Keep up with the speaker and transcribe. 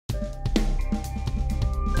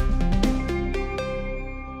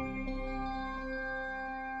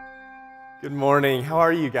Good morning. How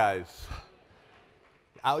are you guys?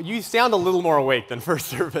 You sound a little more awake than first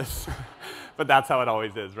service, but that's how it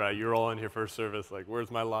always is, right? You roll in here first service like, where's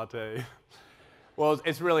my latte? Well,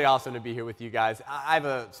 it's really awesome to be here with you guys. I have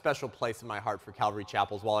a special place in my heart for Calvary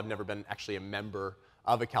Chapels. While I've never been actually a member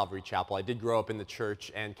of a Calvary Chapel, I did grow up in the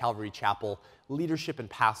church, and Calvary Chapel leadership and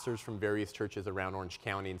pastors from various churches around Orange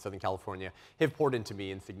County and Southern California have poured into me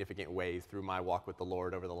in significant ways through my walk with the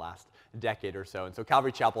Lord over the last decade or so. And so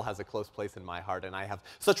Calvary Chapel has a close place in my heart, and I have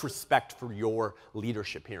such respect for your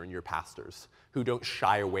leadership here and your pastors who don't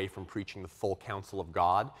shy away from preaching the full counsel of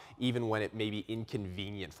God, even when it may be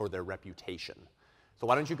inconvenient for their reputation. So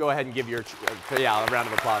why don't you go ahead and give a round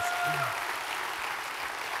of applause.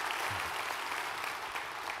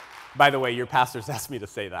 By the way, your pastors asked me to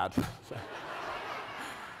say that.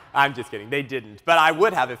 I'm just kidding. They didn't. But I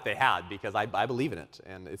would have if they had, because I believe in it.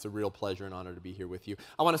 And it's a real pleasure and honor to be here with you.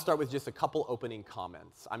 I want to start with just a couple opening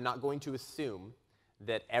comments. I'm not going to assume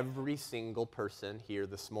that every single person here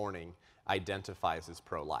this morning identifies as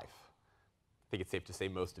pro-life. I think it's safe to say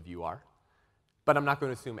most of you are. But I'm not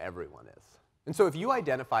going to assume everyone is. And so if you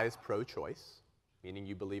identify as pro-choice, meaning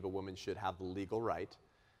you believe a woman should have the legal right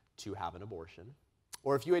to have an abortion,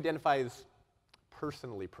 or if you identify as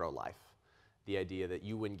personally pro-life, the idea that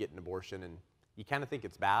you wouldn't get an abortion and you kind of think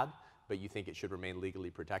it's bad, but you think it should remain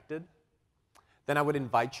legally protected, then I would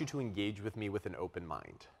invite you to engage with me with an open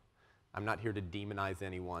mind. I'm not here to demonize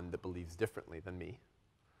anyone that believes differently than me.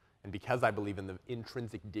 And because I believe in the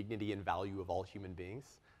intrinsic dignity and value of all human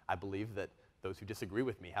beings, I believe that those who disagree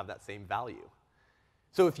with me have that same value.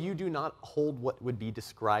 So if you do not hold what would be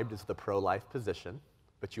described as the pro-life position,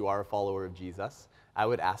 but you are a follower of Jesus, I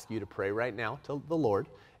would ask you to pray right now to the Lord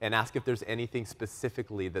and ask if there's anything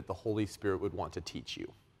specifically that the Holy Spirit would want to teach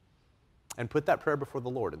you. And put that prayer before the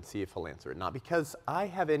Lord and see if He'll answer it. Not because I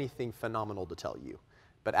have anything phenomenal to tell you,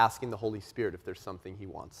 but asking the Holy Spirit if there's something He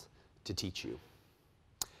wants to teach you.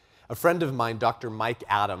 A friend of mine, Dr. Mike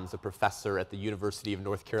Adams, a professor at the University of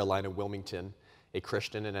North Carolina, Wilmington, a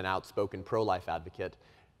Christian and an outspoken pro-life advocate,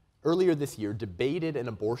 earlier this year debated an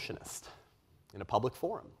abortionist in a public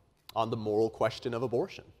forum on the moral question of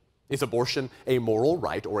abortion. Is abortion a moral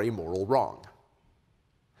right or a moral wrong?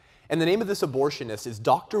 And the name of this abortionist is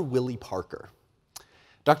Dr. Willie Parker.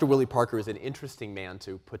 Dr. Willie Parker is an interesting man,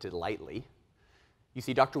 to put it lightly. You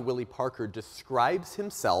see, Dr. Willie Parker describes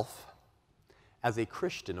himself as a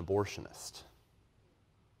Christian abortionist.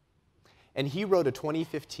 And he wrote a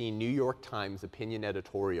 2015 New York Times opinion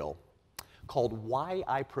editorial called "Why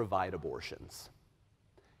I Provide Abortions."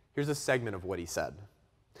 Here's a segment of what he said.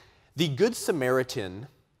 The Good Samaritan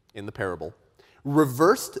in the parable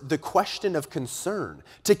reversed the question of concern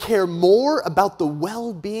to care more about the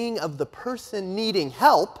well-being of the person needing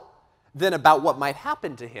help than about what might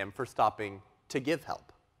happen to him for stopping to give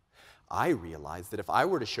help. I realized that if I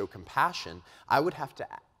were to show compassion, I would have to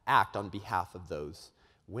act on behalf of those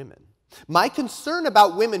women. My concern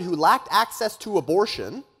about women who lacked access to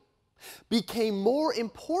abortion became more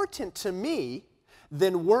important to me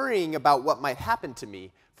than worrying about what might happen to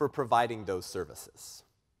me for providing those services.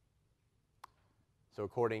 So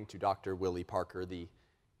according to Dr. Willie Parker, the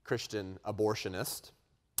Christian abortionist,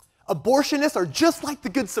 abortionists are just like the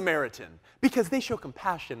Good Samaritan because they show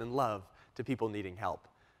compassion and love to people needing help.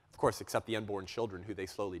 Of course, except the unborn children who they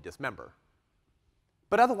slowly dismember.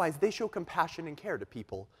 But otherwise, they show compassion and care to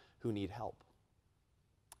people who need help.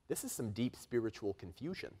 This is some deep spiritual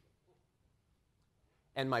confusion.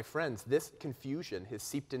 And my friends, this confusion has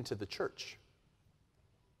seeped into the church.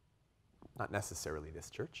 Not necessarily this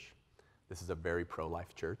church. This is a very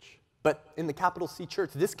pro-life church. But in the capital C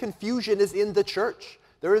church, this confusion is in the church.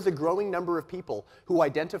 There is a growing number of people who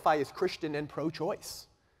identify as Christian and pro-choice.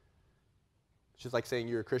 It's just like saying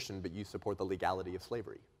you're a Christian, but you support the legality of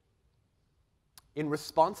slavery. In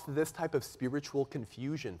response to this type of spiritual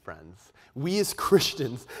confusion, friends, we as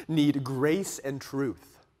Christians need grace and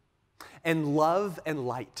truth, and love and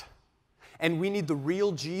light. And we need the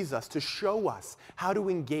real Jesus to show us how to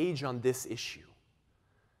engage on this issue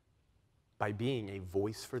by being a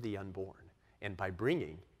voice for the unborn and by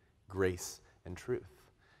bringing grace and truth.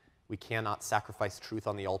 We cannot sacrifice truth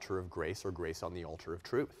on the altar of grace or grace on the altar of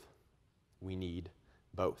truth. We need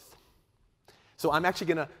both. So I'm actually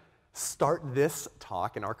going to start this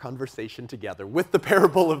talk and our conversation together with the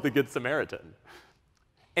parable of the Good Samaritan.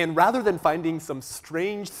 And rather than finding some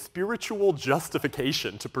strange spiritual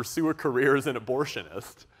justification to pursue a career as an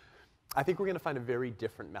abortionist, I think we're going to find a very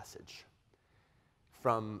different message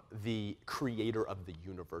from the creator of the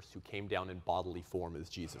universe who came down in bodily form as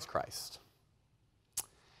Jesus Christ.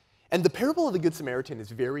 And the parable of the Good Samaritan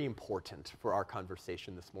is very important for our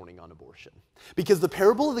conversation this morning on abortion. Because the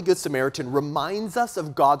parable of the Good Samaritan reminds us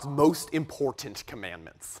of God's most important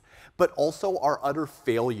commandments, but also our utter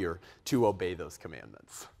failure to obey those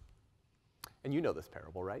commandments. And you know this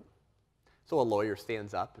parable, right? So a lawyer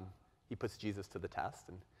stands up and he puts Jesus to the test.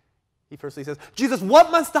 And he firstly says, Jesus,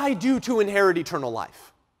 what must I do to inherit eternal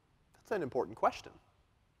life? That's an important question.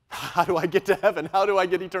 How do I get to heaven? How do I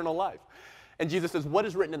get eternal life? And Jesus says, what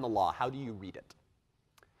is written in the law? How do you read it?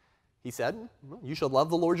 He said, well, you shall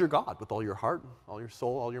love the Lord your God with all your heart, all your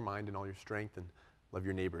soul, all your mind, and all your strength, and love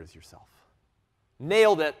your neighbor as yourself.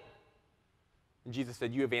 Nailed it. And Jesus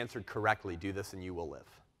said, you have answered correctly. Do this and you will live.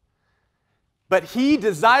 But he,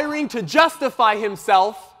 desiring to justify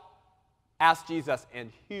himself, asked Jesus,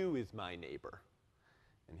 and who is my neighbor?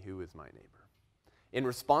 And who is my neighbor? In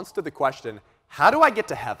response to the question, how do I get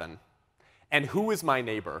to heaven? And who is my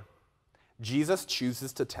neighbor? Jesus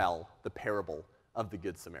chooses to tell the parable of the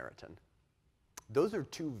Good Samaritan. Those are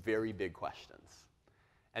two very big questions.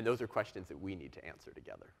 And those are questions that we need to answer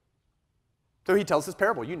together. So he tells this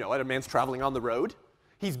parable. You know it. A man's traveling on the road.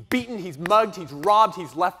 He's beaten, he's mugged, he's robbed,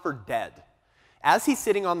 he's left for dead. As he's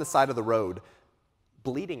sitting on the side of the road,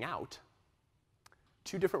 bleeding out,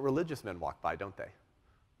 two different religious men walk by, don't they?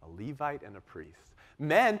 A Levite and a priest.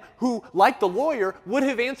 Men who, like the lawyer, would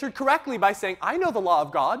have answered correctly by saying, I know the law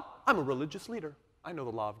of God. I'm a religious leader. I know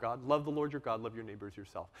the law of God. Love the Lord your God. Love your neighbor as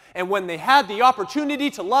yourself. And when they had the opportunity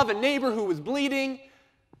to love a neighbor who was bleeding,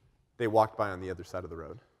 they walked by on the other side of the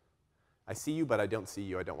road. I see you, but I don't see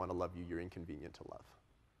you. I don't want to love you. You're inconvenient to love.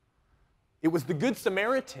 It was the Good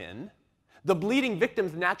Samaritan, the bleeding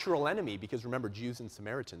victim's natural enemy, because remember, Jews and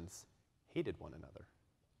Samaritans hated one another,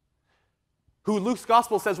 who Luke's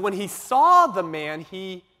gospel says when he saw the man,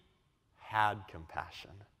 he had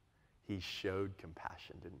compassion. He showed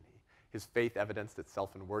compassion, didn't he? His faith evidenced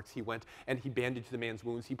itself in works. He went and he bandaged the man's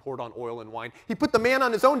wounds. He poured on oil and wine. He put the man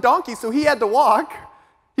on his own donkey, so he had to walk.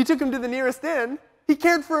 He took him to the nearest inn. He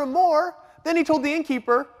cared for him more. Then he told the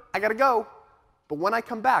innkeeper, I got to go. But when I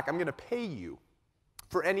come back, I'm going to pay you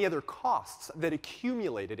for any other costs that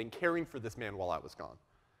accumulated in caring for this man while I was gone.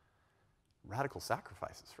 Radical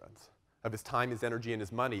sacrifices, friends, of his time, his energy, and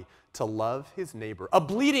his money to love his neighbor, a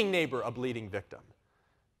bleeding victim,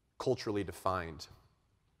 culturally defined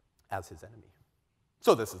as his enemy.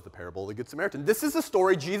 So this is the parable of the Good Samaritan. This is a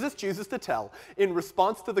story Jesus chooses to tell in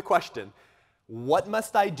response to the question, what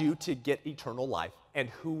must I do to get eternal life, and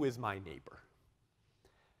who is my neighbor?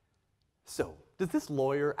 So, does this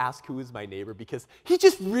lawyer ask who is my neighbor because he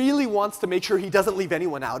just really wants to make sure he doesn't leave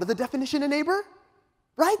anyone out of the definition of neighbor?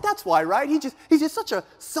 Right? That's why, right? He's just such a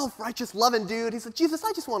self-righteous, loving dude. He said, Jesus,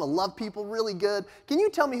 I just want to love people really good. Can you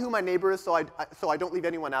tell me who my neighbor is so I don't leave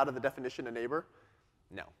anyone out of the definition of neighbor?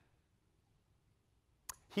 No.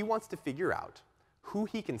 He wants to figure out who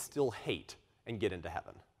he can still hate and get into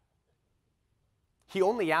heaven. He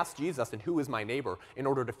only asked Jesus, and who is my neighbor, in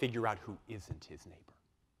order to figure out who isn't his neighbor.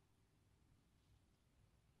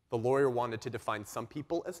 The lawyer wanted to define some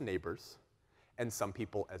people as neighbors and some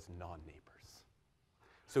people as non-neighbors,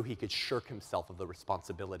 so he could shirk himself of the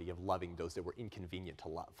responsibility of loving those that were inconvenient to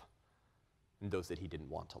love and those that he didn't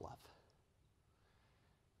want to love.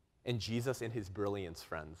 And Jesus, in his brilliance,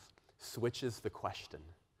 friends, switches the question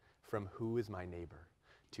from who is my neighbor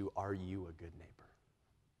to are you a good neighbor?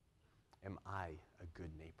 Am I a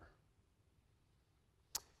good neighbor?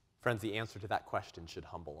 Friends, the answer to that question should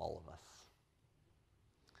humble all of us.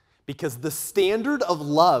 Because the standard of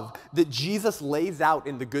love that Jesus lays out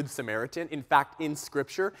in the Good Samaritan, in fact, in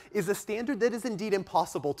Scripture, is a standard that is indeed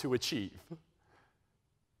impossible to achieve.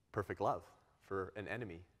 Perfect love for an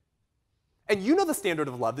enemy. And you know the standard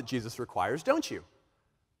of love that Jesus requires, don't you?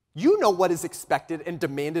 You know what is expected and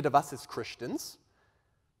demanded of us as Christians.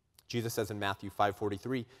 Jesus says in Matthew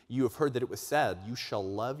 5:43, you have heard that it was said, you shall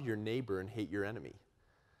love your neighbor and hate your enemy.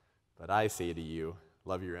 But I say to you,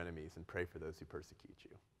 love your enemies and pray for those who persecute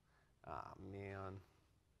you. Ah, man.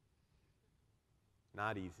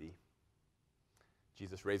 Not easy.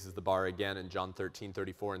 Jesus raises the bar again in John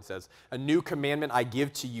 13:34 and says, a new commandment I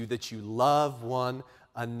give to you, that you love one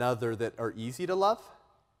another. That are easy to love?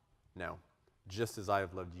 No. Just as I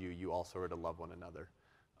have loved you, you also are to love one another.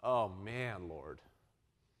 Oh man, Lord.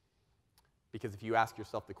 Because if you ask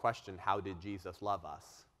yourself the question, how did Jesus love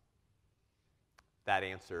us? That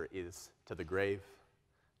answer is to the grave,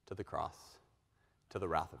 to the cross, to the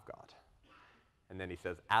wrath of God. And then he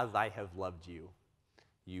says, as I have loved you,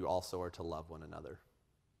 you also are to love one another.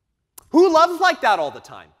 Who loves like that all the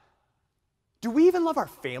time? Do we even love our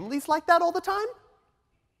families like that all the time?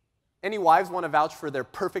 Any wives want to vouch for their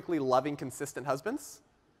perfectly loving, consistent husbands?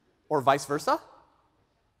 Or vice versa?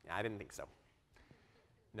 I didn't think so.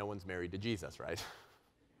 No one's married to Jesus, right?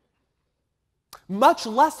 Much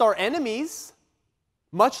less our enemies,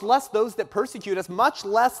 much less those that persecute us, much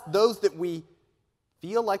less those that we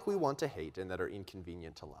feel like we want to hate and that are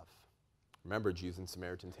inconvenient to love. Remember, Jews and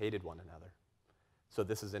Samaritans hated one another. So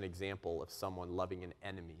this is an example of someone loving an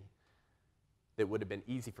enemy that would have been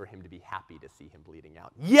easy for him to be happy to see him bleeding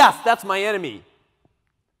out. Yes, that's my enemy.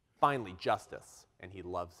 Finally, justice, and he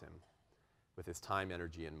loves him with his time,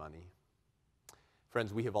 energy, and money.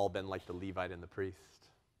 Friends, we have all been like the Levite and the priest.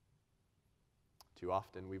 Too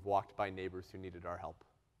often, we've walked by neighbors who needed our help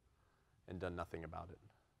and done nothing about it.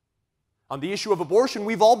 On the issue of abortion,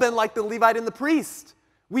 we've all been like the Levite and the priest.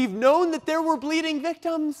 We've known that there were bleeding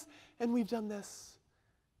victims, and we've done this.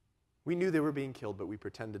 We knew they were being killed, but we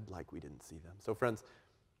pretended like we didn't see them. So friends,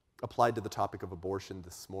 applied to the topic of abortion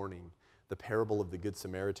this morning, the parable of the Good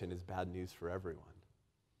Samaritan is bad news for everyone,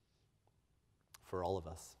 for all of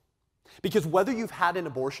us. Because whether you've had an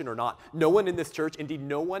abortion or not, no one in this church, indeed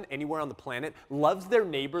no one anywhere on the planet, loves their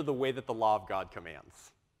neighbor the way that the law of God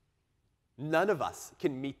commands. None of us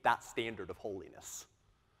can meet that standard of holiness.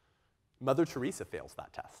 Mother Teresa fails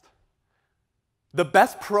that test. The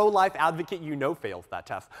best pro-life advocate you know fails that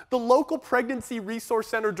test. The local pregnancy resource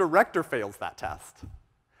center director fails that test.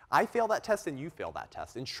 I fail that test and you fail that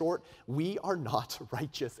test. In short, we are not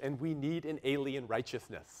righteous and we need an alien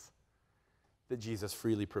righteousness that Jesus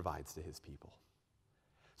freely provides to his people.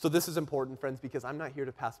 So this is important, friends, because I'm not here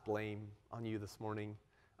to pass blame on you this morning.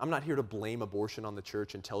 I'm not here to blame abortion on the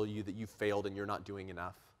church and tell you that you failed and you're not doing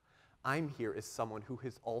enough. I'm here as someone who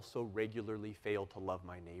has also regularly failed to love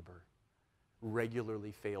my neighbor,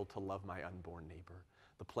 regularly failed to love my unborn neighbor.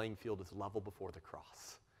 The playing field is level before the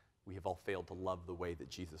cross. We have all failed to love the way that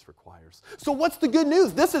Jesus requires. So what's the good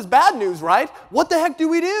news? This is bad news, right? What the heck do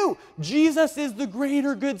we do? Jesus is the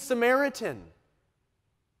greater Good Samaritan.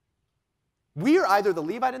 We are either the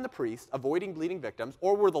Levite and the priest avoiding bleeding victims,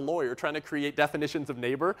 or we're the lawyer trying to create definitions of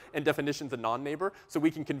neighbor and definitions of non-neighbor so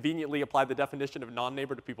we can conveniently apply the definition of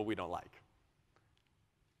non-neighbor to people we don't like.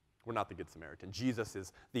 We're not the Good Samaritan. Jesus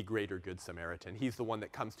is the greater Good Samaritan. He's the one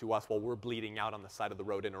that comes to us while we're bleeding out on the side of the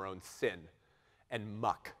road in our own sin and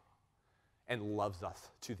muck and loves us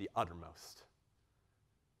to the uttermost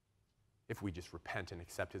if we just repent and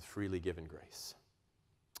accept his freely given grace.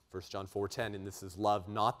 1 John 4:10, and this is love,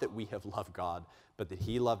 not that we have loved God, but that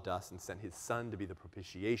he loved us and sent his Son to be the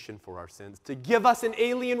propitiation for our sins, to give us an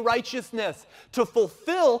alien righteousness, to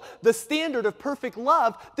fulfill the standard of perfect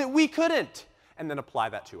love that we couldn't, and then apply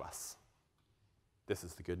that to us. This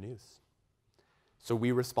is the good news. So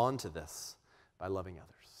we respond to this by loving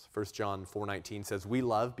others. 1 John 4:19 says, we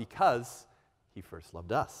love because he first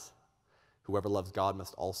loved us. Whoever loves God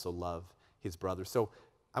must also love his brother. So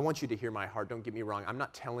I want you to hear my heart. Don't get me wrong. I'm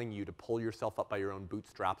not telling you to pull yourself up by your own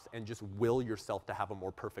bootstraps and just will yourself to have a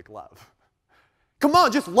more perfect love. Come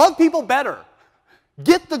on, just love people better.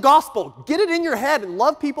 Get the gospel. Get it in your head and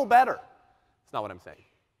love people better. That's not what I'm saying.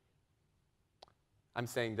 I'm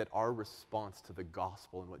saying that our response to the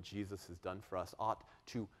gospel and what Jesus has done for us ought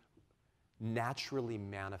to naturally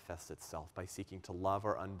manifest itself by seeking to love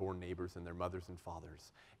our unborn neighbors and their mothers and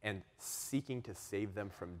fathers and seeking to save them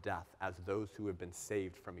from death as those who have been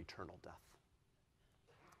saved from eternal death.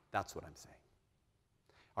 That's what I'm saying.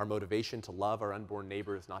 Our motivation to love our unborn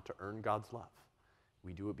neighbor is not to earn God's love.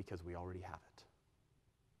 We do it because we already have it.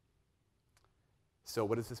 So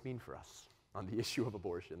what does this mean for us on the issue of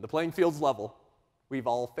abortion? The playing field's level. We've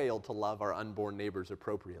all failed to love our unborn neighbors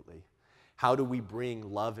appropriately. How do we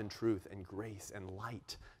bring love and truth and grace and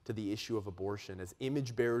light to the issue of abortion as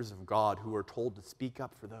image bearers of God who are told to speak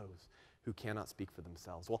up for those who cannot speak for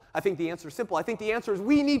themselves? Well, I think the answer is simple. I think the answer is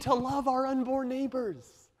we need to love our unborn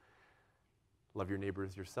neighbors. Love your neighbor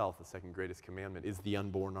as yourself. The second greatest commandment is the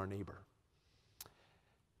unborn, our neighbor.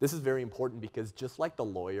 This is very important because just like the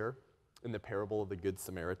lawyer in the parable of the Good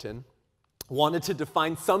Samaritan wanted to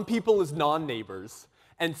define some people as non-neighbors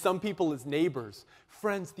and some people as neighbors,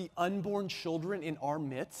 friends, the unborn children in our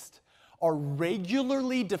midst are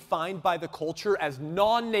regularly defined by the culture as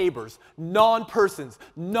non-neighbors, non-persons,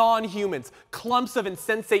 non-humans, clumps of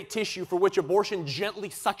insensate tissue for which abortion gently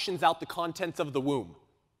suctions out the contents of the womb.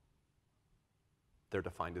 They're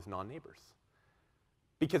defined as non-neighbors.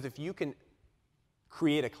 Because if you can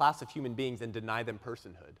create a class of human beings and deny them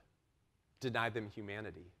personhood, deny them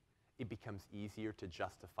humanity, it becomes easier to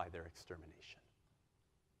justify their extermination.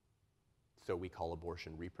 So we call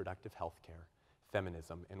abortion reproductive health care,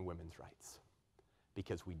 feminism, and women's rights,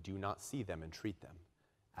 because we do not see them and treat them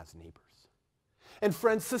as neighbors. And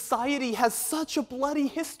friends, society has such a bloody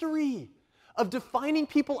history of defining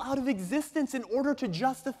people out of existence in order to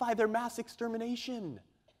justify their mass extermination.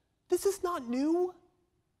 This is not new.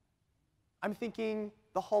 I'm thinking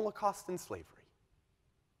the Holocaust and slavery.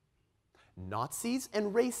 Nazis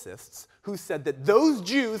and racists who said that those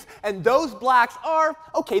Jews and those blacks are,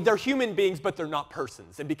 okay, they're human beings, but they're not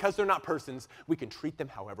persons. And because they're not persons, we can treat them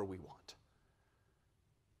however we want.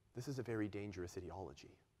 This is a very dangerous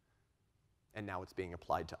ideology. And now it's being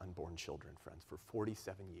applied to unborn children, friends, for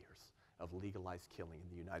 47 years of legalized killing in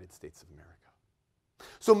the United States of America.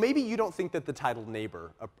 So maybe you don't think that the title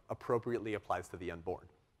neighbor appropriately applies to the unborn.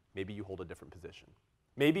 Maybe you hold a different position.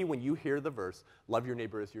 Maybe when you hear the verse, love your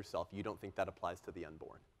neighbor as yourself, you don't think that applies to the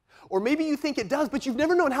unborn. Or maybe you think it does, but you've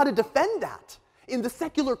never known how to defend that in the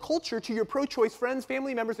secular culture to your pro-choice friends,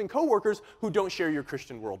 family members, and coworkers who don't share your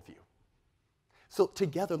Christian worldview. So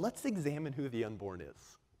together, let's examine who the unborn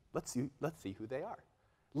is. Let's see who they are.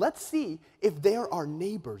 Let's see if they are our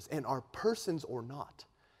neighbors and our persons or not.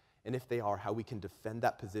 And if they are, how we can defend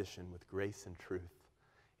that position with grace and truth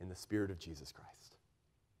in the Spirit of Jesus Christ.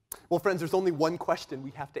 Well, friends, there's only one question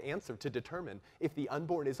we have to answer to determine if the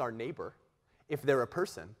unborn is our neighbor, if they're a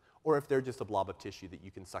person, or if they're just a blob of tissue that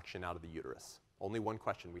you can suction out of the uterus. Only one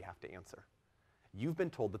question we have to answer. You've been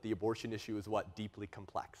told that the abortion issue is what? Deeply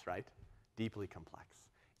complex, right? Deeply complex.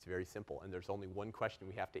 It's very simple, and there's only one question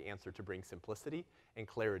we have to answer to bring simplicity and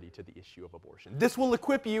clarity to the issue of abortion. This will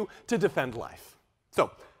equip you to defend life.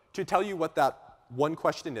 So, to tell you what that one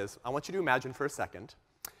question is, I want you to imagine for a second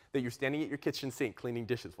that you're standing at your kitchen sink cleaning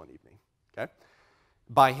dishes one evening, okay?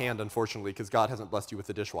 By hand, unfortunately, because God hasn't blessed you with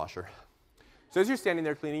a dishwasher. So as you're standing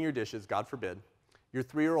there cleaning your dishes, God forbid, your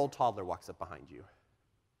 3-year-old toddler walks up behind you.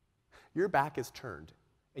 Your back is turned,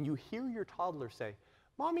 and you hear your toddler say,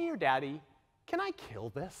 "Mommy or Daddy, can I kill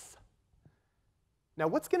this?" Now,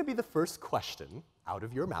 what's going to be the first question out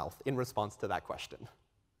of your mouth in response to that question?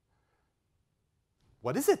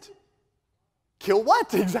 What is it? Kill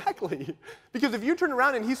what? Exactly. Because if you turn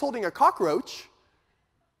around and he's holding a cockroach,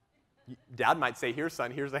 Dad might say, "Here, son,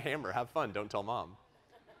 here's a hammer. Have fun. Don't tell Mom."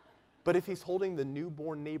 But if he's holding the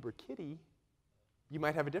newborn neighbor kitty, you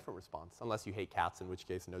might have a different response, unless you hate cats, in which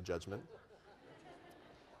case, no judgment.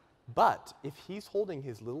 But if he's holding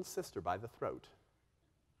his little sister by the throat,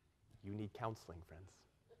 you need counseling, friends.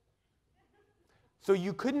 So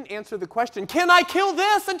you couldn't answer the question, "Can I kill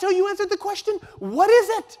this?" until you answered the question, "What is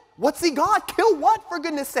it? What's he got? Kill what, for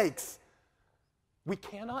goodness sakes?" We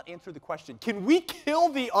cannot answer the question, "Can we kill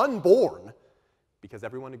the unborn?" because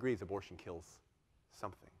everyone agrees abortion kills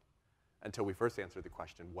something, until we first answer the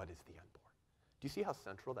question, "What is the unborn?" Do you see how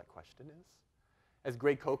central that question is? As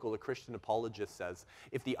Greg Kokel, a Christian apologist, says,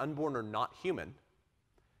 if the unborn are not human,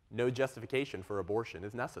 no justification for abortion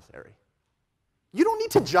is necessary. You don't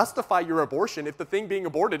need to justify your abortion if the thing being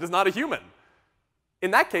aborted is not a human.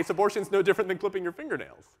 In that case, abortion is no different than clipping your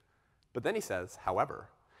fingernails. But then he says, however,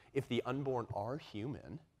 if the unborn are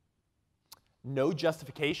human, no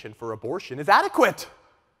justification for abortion is adequate.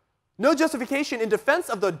 No justification in defense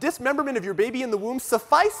of the dismemberment of your baby in the womb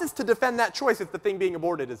suffices to defend that choice if the thing being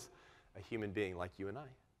aborted is a human being like you and I.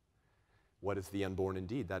 What is the unborn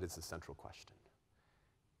indeed? That is the central question.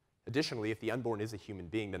 Additionally, if the unborn is a human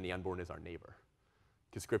being, then the unborn is our neighbor,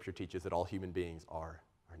 because Scripture teaches that all human beings are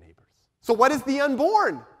our neighbors. So what is the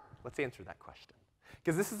unborn? Let's answer that question,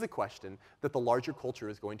 because this is a question that the larger culture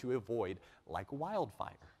is going to avoid like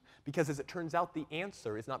wildfire, because as it turns out, the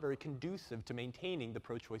answer is not very conducive to maintaining the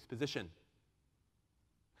pro-choice position.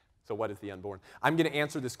 So what is the unborn? I'm going to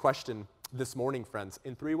answer this question this morning, friends,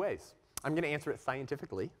 in 3 ways. I'm going to answer it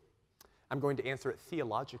scientifically, I'm going to answer it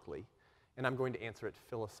theologically, and I'm going to answer it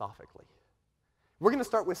philosophically. We're going to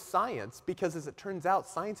start with science because, as it turns out,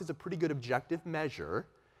 science is a pretty good objective measure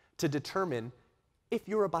to determine if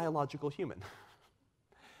you're a biological human.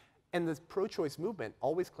 And the pro-choice movement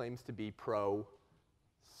always claims to be pro-science.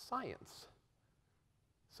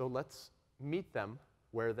 So let's meet them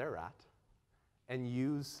where they're at and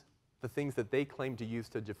use the things that they claim to use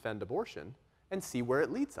to defend abortion and see where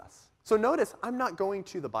it leads us. So notice, I'm not going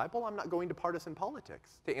to the Bible, I'm not going to partisan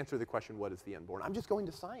politics to answer the question, what is the unborn? I'm just going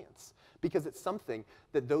to science, because it's something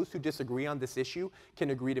that those who disagree on this issue can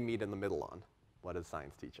agree to meet in the middle on. What does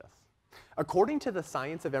science teach us? According to the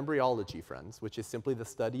science of embryology, friends, which is simply the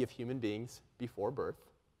study of human beings before birth,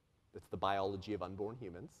 that's the biology of unborn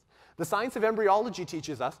humans, the science of embryology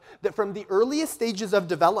teaches us that from the earliest stages of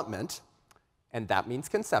development, and that means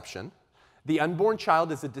conception, the unborn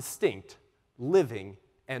child is a distinct, living,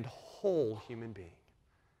 and whole human being.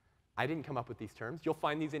 I didn't come up with these terms. You'll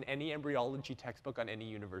find these in any embryology textbook on any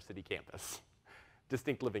university campus.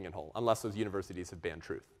 Distinct, living, and whole, unless those universities have banned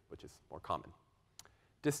truth, which is more common.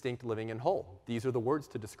 distinct, living, and whole. These are the words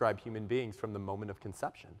to describe human beings from the moment of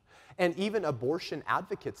conception. And even abortion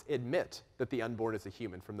advocates admit that the unborn is a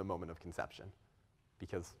human from the moment of conception,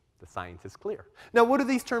 because the science is clear. Now, what do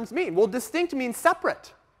these terms mean? Well, distinct means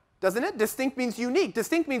separate, doesn't it? Distinct means unique.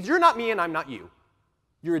 Distinct means you're not me and I'm not you.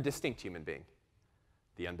 You're a distinct human being.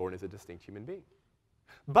 The unborn is a distinct human being.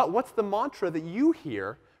 But what's the mantra that you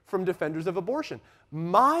hear from defenders of abortion?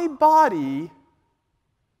 My body,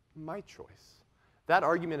 my choice. That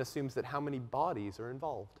argument assumes that how many bodies are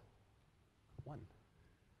involved? One.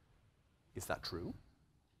 Is that true?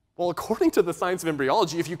 Well, according to the science of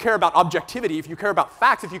embryology, if you care about objectivity, if you care about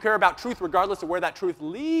facts, if you care about truth, regardless of where that truth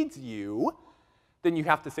leads you, then you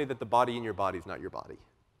have to say that the body in your body is not your body.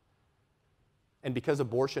 And because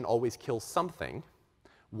abortion always kills something,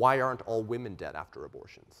 why aren't all women dead after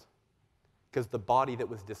abortions? Because the body that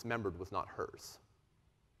was dismembered was not hers.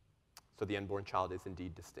 So the unborn child is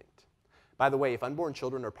indeed distinct. By the way, if unborn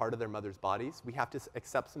children are part of their mother's bodies, we have to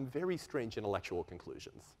accept some very strange intellectual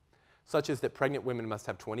conclusions, such as that pregnant women must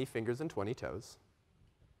have 20 fingers and 20 toes,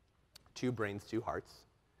 2 brains, 2 hearts,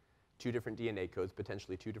 2 different DNA codes,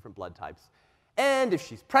 potentially 2 different blood types. And if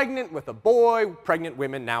she's pregnant with a boy, pregnant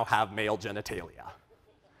women now have male genitalia.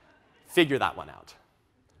 Figure that one out.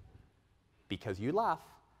 Because you laugh,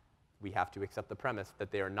 we have to accept the premise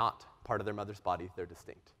that they are not part of their mother's body, they're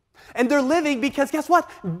distinct. And they're living because, guess what?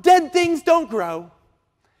 Dead things don't grow.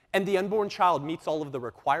 And the unborn child meets all of the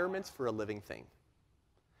requirements for a living thing.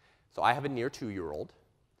 So I have a near 2-year-old.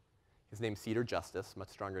 His name's Cedar Justice, much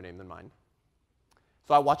stronger name than mine.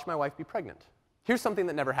 So I watched my wife be pregnant. Here's something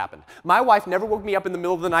that never happened. My wife never woke me up in the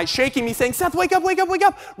middle of the night shaking me saying, Seth, wake up, wake up, wake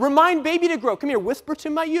up. Remind baby to grow. Come here, whisper to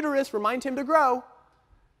my uterus, remind him to grow.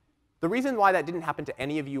 The reason why that didn't happen to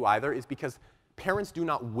any of you either is because parents do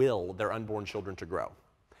not will their unborn children to grow.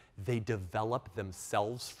 They develop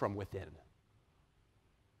themselves from within.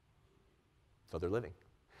 So they're living.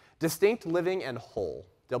 Distinct, living, and whole,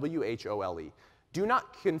 W-H-O-L-E. Do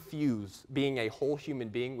not confuse being a whole human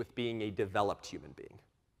being with being a developed human being.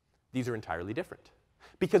 These are entirely different,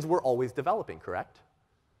 because we're always developing, correct?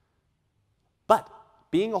 But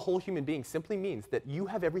being a whole human being simply means that you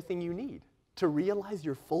have everything you need to realize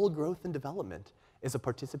your full growth and development as a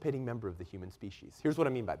participating member of the human species. Here's what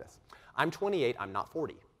I mean by this. I'm 28, I'm not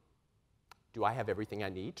 40. Do I have everything I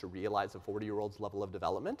need to realize a 40-year-old's level of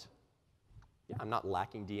development? Yeah, I'm not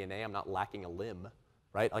lacking DNA, I'm not lacking a limb,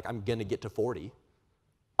 right? Like, I'm gonna get to 40.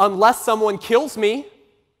 Unless someone kills me,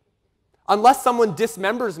 unless someone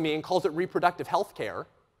dismembers me and calls it reproductive health care.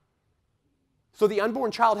 So the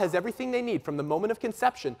unborn child has everything they need from the moment of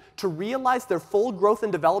conception to realize their full growth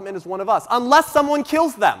and development as one of us, unless someone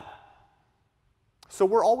kills them. So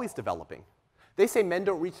we're always developing. They say men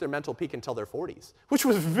don't reach their mental peak until their 40s, which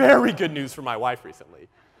was very good news for my wife recently.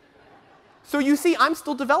 So you see, I'm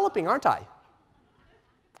still developing, aren't I?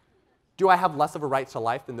 Do I have less of a right to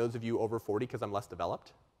life than those of you over 40 because I'm less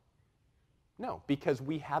developed? No, because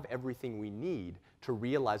we have everything we need to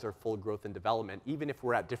realize our full growth and development, even if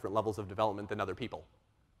we're at different levels of development than other people.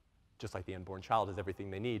 Just like the unborn child has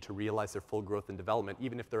everything they need to realize their full growth and development,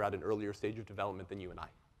 even if they're at an earlier stage of development than you and I.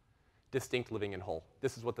 Distinct, living, and whole.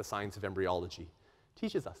 This is what the science of embryology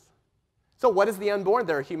teaches us. So what is the unborn?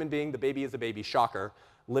 They're a human being. The baby is a baby. Shocker.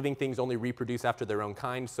 Living things only reproduce after their own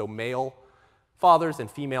kind, so male fathers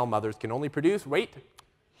and female mothers can only produce, wait,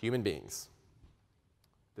 human beings.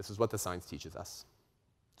 This is what the science teaches us.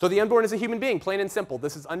 So the unborn is a human being, plain and simple.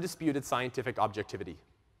 This is undisputed scientific objectivity.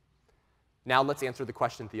 Now let's answer the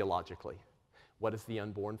question theologically. What is the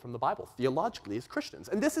unborn from the Bible? Theologically, as Christians.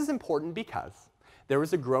 And this is important because there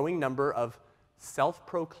is a growing number of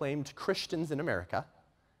self-proclaimed Christians in America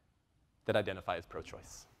that identify as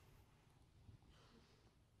pro-choice.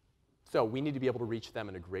 So we need to be able to reach them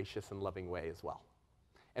in a gracious and loving way as well.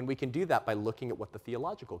 And we can do that by looking at what the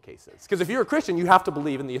theological case is. Because if you're a Christian, you have to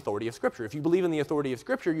believe in the authority of Scripture. If you believe in the authority of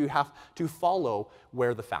Scripture, you have to follow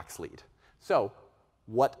where the facts lead. So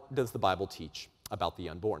what does the Bible teach about the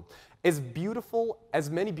unborn? As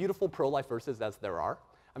many beautiful pro-life verses as there are,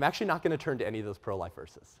 I'm actually not going to turn to any of those pro-life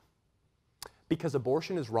verses. Because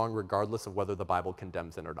abortion is wrong regardless of whether the Bible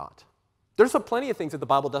condemns it or not. There's plenty of things that the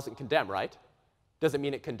Bible doesn't condemn, right? Does it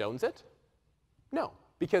mean it condones it? No,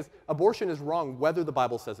 because abortion is wrong whether the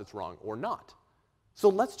Bible says it's wrong or not. So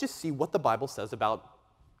let's just see what the Bible says about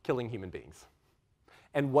killing human beings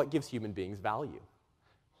and what gives human beings value.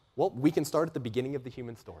 Well, we can start at the beginning of the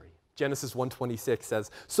human story. Genesis 1:26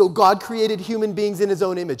 says, "So God created human beings in his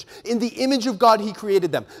own image. In the image of God he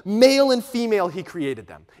created them. Male and female he created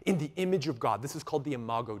them. In the image of God." This is called the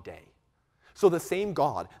Imago Dei. So the same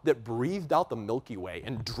God that breathed out the Milky Way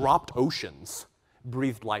and dropped oceans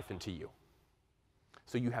breathed life into you.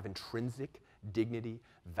 So you have intrinsic dignity,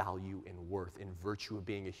 value, and worth in virtue of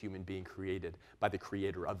being a human being created by the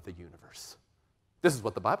creator of the universe. This is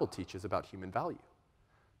what the Bible teaches about human value.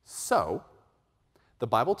 So, the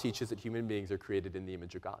Bible teaches that human beings are created in the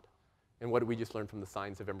image of God. And what did we just learn from the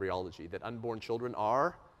science of embryology? That unborn children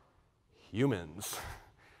are humans.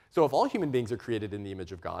 So if all human beings are created in the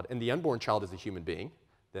image of God, and the unborn child is a human being,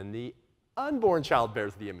 then the unborn child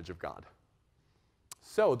bears the image of God.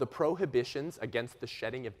 So the prohibitions against the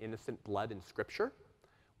shedding of innocent blood in Scripture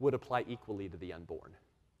would apply equally to the unborn,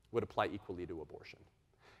 would apply equally to abortion.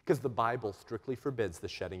 Because the Bible strictly forbids the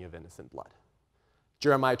shedding of innocent blood.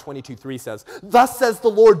 Jeremiah 22:3 says, "Thus says the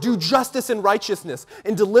Lord, do justice and righteousness,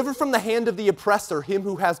 and deliver from the hand of the oppressor him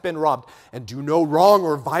who has been robbed, and do no wrong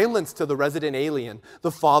or violence to the resident alien,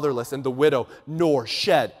 the fatherless, and the widow, nor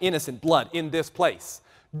shed innocent blood in this place."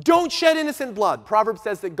 Don't shed innocent blood. Proverbs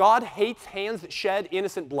says that God hates hands that shed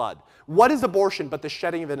innocent blood. What is abortion but the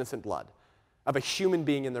shedding of innocent blood of a human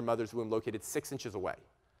being in their mother's womb located 6 inches away?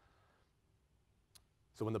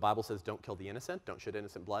 So when the Bible says don't kill the innocent, don't shed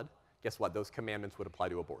innocent blood, guess what? Those commandments would apply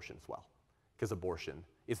to abortion as well, because abortion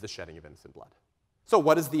is the shedding of innocent blood. So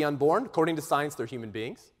what is the unborn? According to science, they're human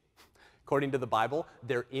beings. According to the Bible,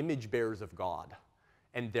 they're image bearers of God,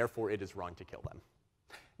 and therefore it is wrong to kill them.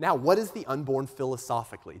 Now, what is the unborn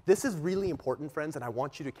philosophically? This is really important, friends, and I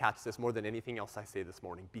want you to catch this more than anything else I say this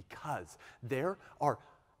morning, because there are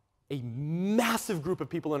a massive group of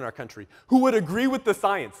people in our country who would agree with the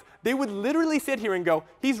science. They would literally sit here and go,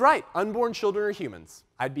 he's right, unborn children are humans.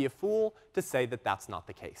 I'd be a fool to say that that's not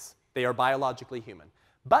the case. They are biologically human.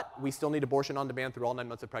 But we still need abortion on demand through all 9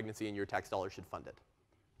 months of pregnancy, and your tax dollars should fund it.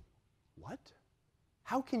 What?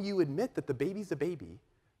 How can you admit that the baby's a baby,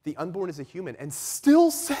 the unborn is a human, and still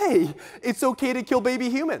say it's okay to kill baby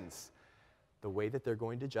humans? The way that they're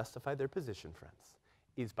going to justify their position, friends,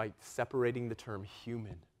 is by separating the term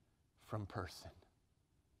human from person.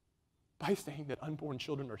 By saying that unborn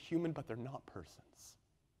children are human, but they're not persons.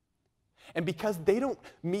 And because they don't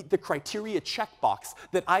meet the criteria checkbox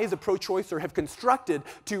that I as a pro-choicer have constructed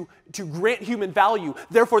to grant human value,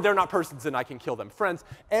 therefore they're not persons and I can kill them. Friends,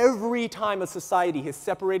 every time a society has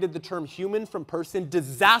separated the term human from person,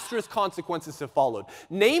 disastrous consequences have followed.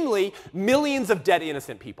 Namely, millions of dead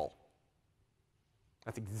innocent people.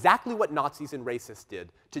 That's exactly what Nazis and racists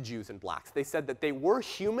did to Jews and blacks. They said that they were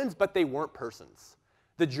humans, but they weren't persons.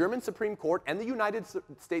 The German Supreme Court and the United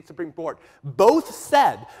States Supreme Court both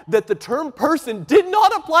said that the term person did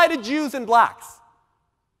not apply to Jews and blacks.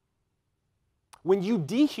 When you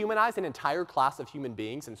dehumanize an entire class of human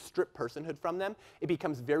beings and strip personhood from them, it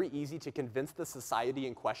becomes very easy to convince the society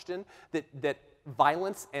in question that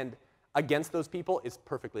violence and against those people is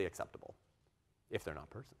perfectly acceptable if they're not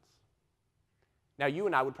persons. Now, you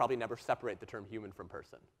and I would probably never separate the term human from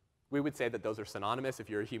person. We would say that those are synonymous. If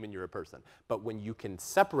you're a human, you're a person. But when you can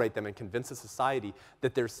separate them and convince a society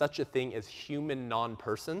that there's such a thing as human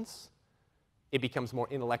non-persons, it becomes more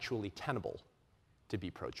intellectually tenable to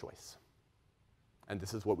be pro-choice. And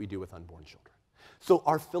this is what we do with unborn children. So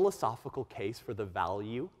our philosophical case for the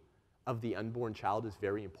value of the unborn child is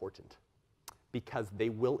very important, because they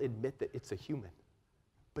will admit that it's a human,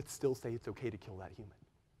 but still say it's okay to kill that human.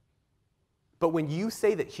 But when you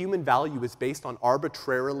say that human value is based on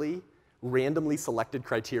arbitrarily, randomly selected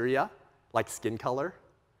criteria, like skin color,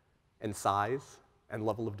 and size, and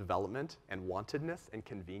level of development, and wantedness, and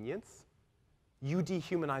convenience, you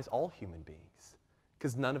dehumanize all human beings,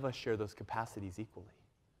 because none of us share those capacities equally.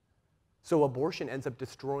 So abortion ends up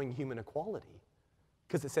destroying human equality,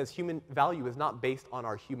 because it says human value is not based on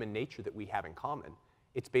our human nature that we have in common.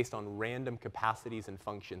 It's based on random capacities and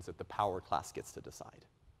functions that the power class gets to decide.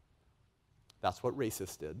 That's what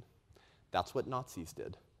racists did. That's what Nazis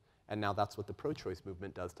did. And now that's what the pro-choice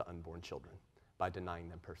movement does to unborn children by denying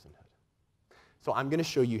them personhood. So I'm going to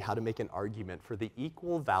show you how to make an argument for the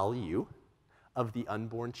equal value of the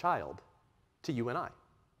unborn child to you and I.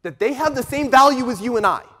 That they have the same value as you and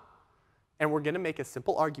I. And we're going to make a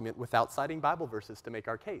simple argument without citing Bible verses to make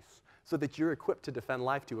our case, so that you're equipped to defend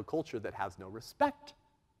life to a culture that has no respect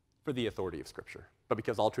for the authority of Scripture. But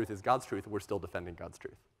because all truth is God's truth, we're still defending God's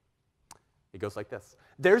truth. It goes like this.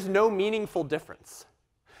 There's no meaningful difference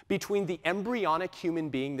between the embryonic human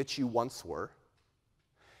being that you once were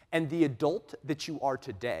and the adult that you are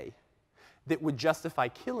today that would justify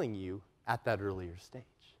killing you at that earlier stage.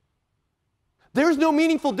 There's no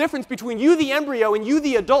meaningful difference between you, the embryo, and you,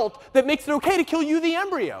 the adult, that makes it okay to kill you, the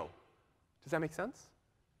embryo. Does that make sense?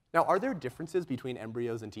 Now, are there differences between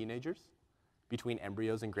embryos and teenagers? Between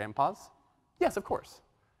embryos and grandpas? Yes, of course.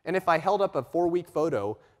 And if I held up a 4-week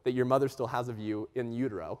photo that your mother still has of you in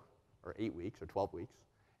utero, or 8 weeks, or 12 weeks,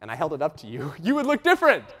 and I held it up to you, you would look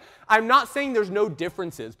different. I'm not saying there's no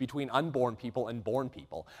differences between unborn people and born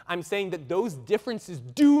people. I'm saying that those differences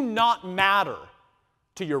do not matter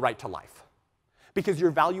to your right to life. Because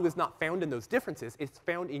your value is not found in those differences, it's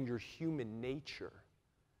found in your human nature.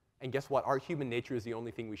 And guess what? Our human nature is the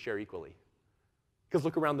only thing we share equally. Because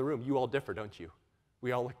look around the room, you all differ, don't you?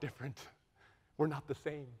 We all look different. We're not the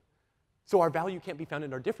same. So our value can't be found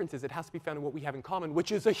in our differences, it has to be found in what we have in common,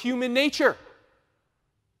 which is a human nature.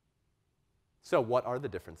 So what are the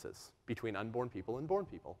differences between unborn people and born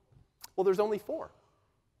people? Well, there's only 4.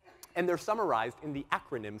 And they're summarized in the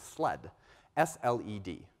acronym SLED,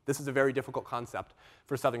 S-L-E-D. This is a very difficult concept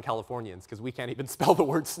for Southern Californians because we can't even spell the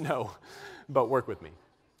word snow, but work with me.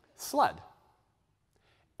 SLED.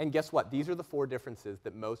 And guess what? These are the 4 differences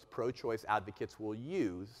that most pro-choice advocates will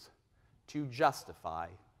use to justify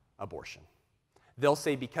abortion. They'll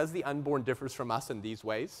say because the unborn differs from us in these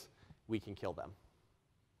ways, we can kill them.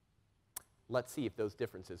 Let's see if those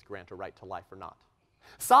differences grant a right to life or not.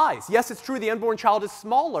 Size. Yes, it's true the unborn child is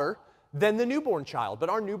smaller than the newborn child, but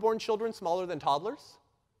aren't newborn children smaller than toddlers?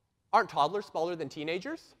 Aren't toddlers smaller than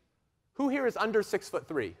teenagers? Who here is under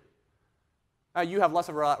 6'3"? You have less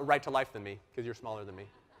of a right to life than me because you're smaller than me.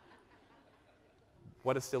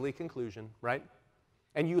 What a silly conclusion, right?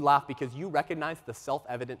 And you laugh because you recognize the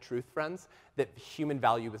self-evident truth, friends, that human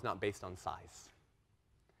value is not based on size.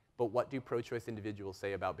 But what do pro-choice individuals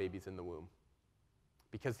say about babies in the womb?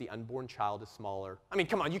 Because the unborn child is smaller. I mean,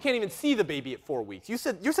 come on, you can't even see the baby at 4 weeks.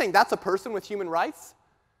 You're saying that's a person with human rights?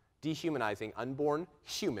 Dehumanizing unborn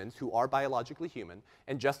humans who are biologically human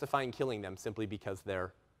and justifying killing them simply because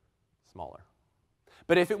they're smaller.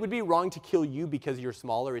 But if it would be wrong to kill you because you're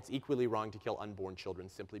smaller, it's equally wrong to kill unborn children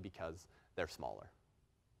simply because they're smaller.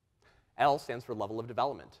 L stands for level of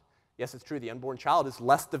development. Yes, it's true, the unborn child is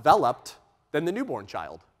less developed than the newborn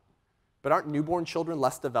child. But aren't newborn children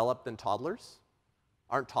less developed than toddlers?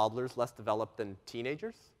 Aren't toddlers less developed than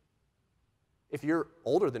teenagers? If you're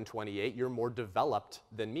older than 28, you're more developed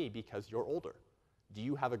than me because you're older. Do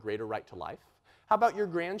you have a greater right to life? How about your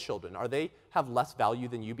grandchildren? Are they have less value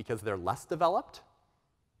than you because they're less developed?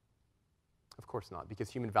 Of course not, because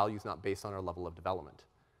human value is not based on our level of development.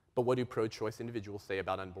 But what do pro-choice individuals say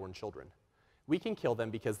about unborn children? We can kill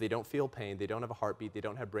them because they don't feel pain, they don't have a heartbeat, they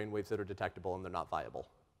don't have brain waves that are detectable, and they're not viable.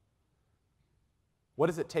 What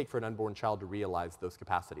does it take for an unborn child to realize those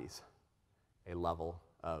capacities? A level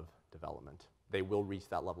of development. They will reach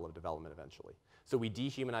that level of development eventually. So we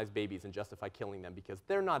dehumanize babies and justify killing them because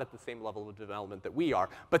they're not at the same level of development that we are,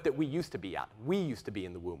 but that we used to be at. We used to be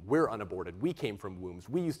in the womb. We're unaborted. We came from wombs.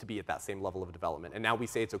 We used to be at that same level of development. And now we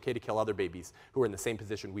say it's okay to kill other babies who are in the same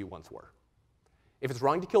position we once were. If it's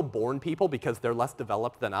wrong to kill born people because they're less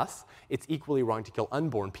developed than us, it's equally wrong to kill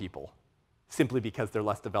unborn people simply because they're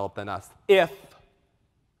less developed than us, if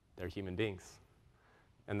they're human beings.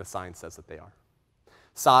 And the science says that they are.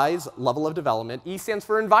 Size, level of development. E stands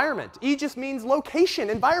for environment. E just means location,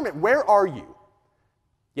 environment. Where are you?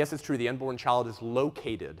 Yes, it's true, the unborn child is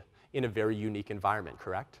located in a very unique environment,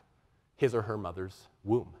 correct? His or her mother's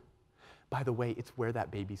womb. By the way, it's where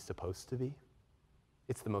that baby's supposed to be.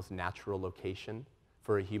 It's the most natural location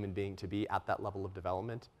for a human being to be at that level of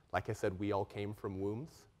development. Like I said, we all came from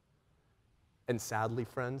wombs. And sadly,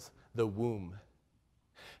 friends, the womb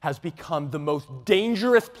has become the most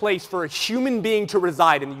dangerous place for a human being to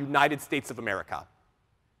reside in the United States of America.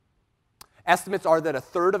 Estimates are that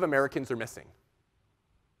 1/3 of Americans are missing.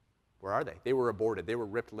 Where are they? They were aborted. They were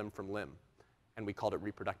ripped limb from limb, and we called it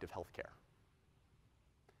reproductive health care.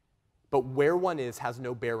 But where one is has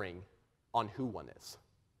no bearing on who one is.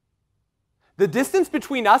 The distance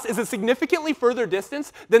between us is a significantly further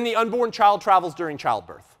distance than the unborn child travels during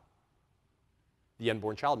childbirth. The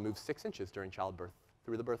unborn child moves 6 inches during childbirth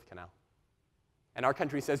through the birth canal. And our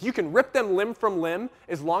country says you can rip them limb from limb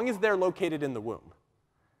as long as they're located in the womb.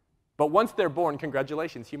 But once they're born,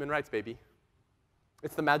 congratulations, human rights, baby.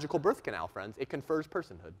 It's the magical birth canal, friends. It confers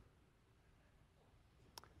personhood.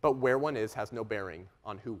 But where one is has no bearing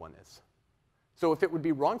on who one is. So if it would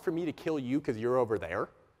be wrong for me to kill you because you're over there,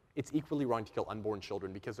 it's equally wrong to kill unborn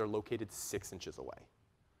children because they're located 6 inches away.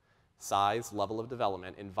 Size, level of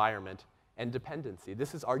development, environment, and dependency.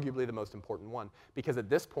 This is arguably the most important one, because at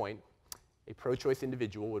this point, a pro-choice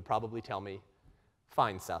individual would probably tell me,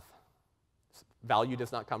 fine, Seth, value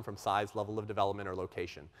does not come from size, level of development, or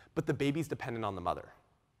location, but the baby's dependent on the mother.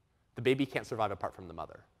 The baby can't survive apart from the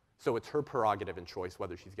mother, so it's her prerogative and choice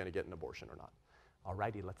whether she's going to get an abortion or not.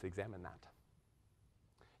 Alrighty, let's examine that.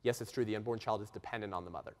 Yes, it's true, the unborn child is dependent on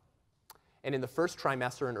the mother. And in the first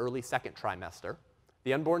trimester and early second trimester,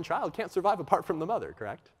 the unborn child can't survive apart from the mother,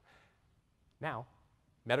 correct? Now,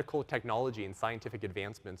 Medical technology and scientific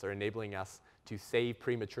advancements are enabling us to save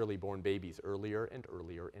prematurely born babies earlier and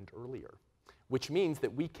earlier and earlier, which means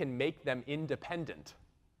that we can make them independent,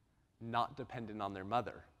 not dependent on their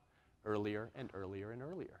mother, earlier and earlier and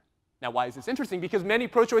earlier. Now, why is this interesting? Because many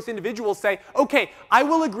pro-choice individuals say, okay, I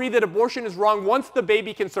will agree that abortion is wrong once the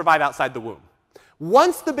baby can survive outside the womb.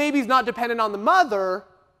 Once the baby's not dependent on the mother,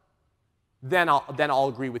 then I'll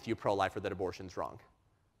agree with you, pro-lifer, that abortion's wrong.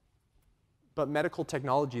 But medical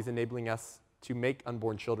technology is enabling us to make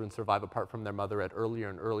unborn children survive apart from their mother at earlier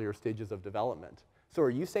and earlier stages of development. So are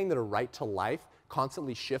you saying that a right to life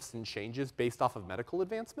constantly shifts and changes based off of medical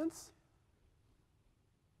advancements?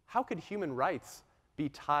 How could human rights be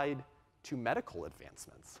tied to medical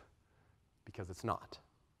advancements? Because it's not.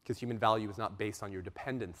 Because human value is not based on your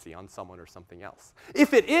dependency on someone or something else.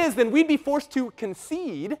 If it is, then we'd be forced to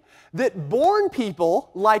concede that born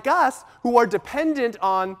people like us who are dependent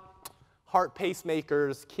on heart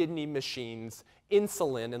pacemakers, kidney machines,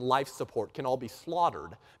 insulin, and life support can all be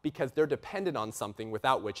slaughtered because they're dependent on something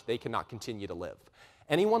without which they cannot continue to live.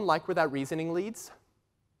 Anyone like where that reasoning leads?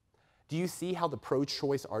 Do you see how the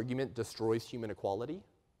pro-choice argument destroys human equality?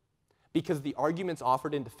 Because the arguments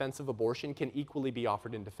offered in defense of abortion can equally be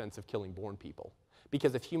offered in defense of killing born people.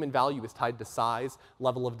 Because if human value is tied to size,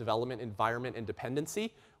 level of development, environment, and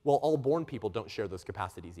dependency, well, all born people don't share those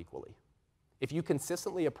capacities equally. If you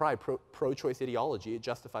consistently apply pro-choice ideology, it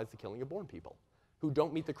justifies the killing of born people who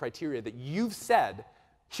don't meet the criteria that you've said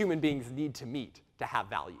human beings need to meet to have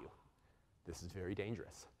value. This is very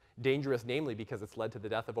dangerous. Dangerous, namely, because it's led to the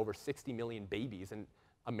death of over 60 million babies in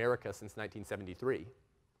America since 1973,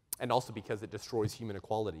 and also because it destroys human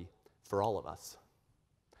equality for all of us.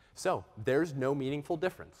 So there's no meaningful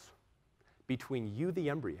difference between you,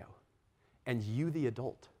 the embryo, and you, the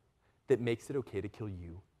adult, that makes it okay to kill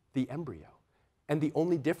you, the embryo. And the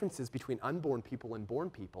only differences between unborn people and born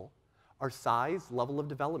people are size, level of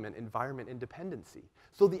development, environment, and dependency.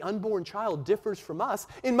 So the unborn child differs from us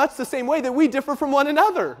in much the same way that we differ from one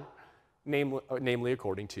another, namely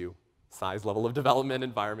according to size, level of development,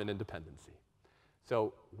 environment, and dependency.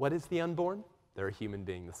 So what is the unborn? They're a human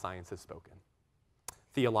being. The science has spoken.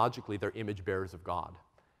 Theologically, they're image bearers of God.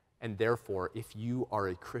 And therefore, if you are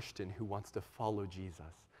a Christian who wants to follow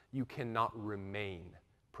Jesus, you cannot remain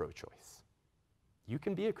pro-choice. You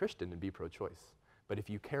can be a Christian and be pro-choice. But if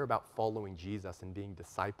you care about following Jesus and being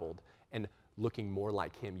discipled and looking more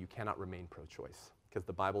like him, you cannot remain pro-choice. Because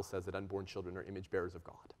the Bible says that unborn children are image bearers of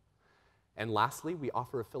God. And lastly, we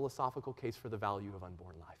offer a philosophical case for the value of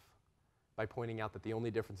unborn life by pointing out that the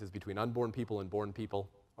only differences between unborn people and born people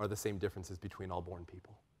are the same differences between all born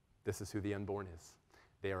people. This is who the unborn is.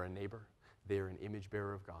 They are a neighbor, they are an image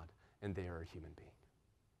bearer of God, and they are a human being.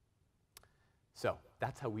 So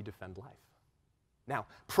that's how we defend life. Now,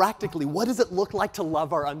 practically, what does it look like to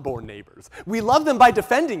love our unborn neighbors? We love them by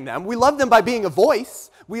defending them. We love them by being a voice.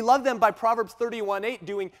 We love them by Proverbs 31:8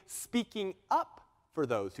 doing speaking up for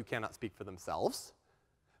those who cannot speak for themselves.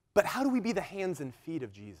 But how do we be the hands and feet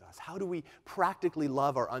of Jesus? How do we practically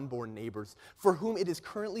love our unborn neighbors for whom it is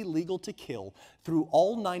currently legal to kill through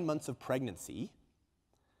all 9 months of pregnancy,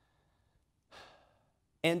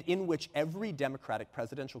 and in which every Democratic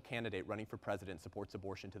presidential candidate running for president supports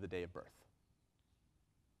abortion to the day of birth?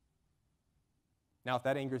 Now, if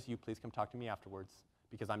that angers you, please come talk to me afterwards,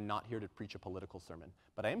 because I'm not here to preach a political sermon.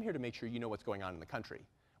 But I am here to make sure you know what's going on in the country.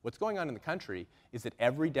 What's going on in the country is that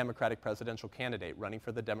every Democratic presidential candidate running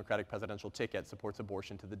for the Democratic presidential ticket supports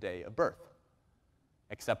abortion to the day of birth,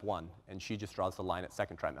 except one, and she just draws the line at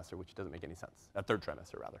second trimester, which doesn't make any sense. At third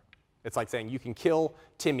trimester, rather. It's like saying you can kill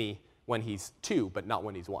Timmy when he's 2, but not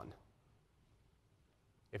when he's 1.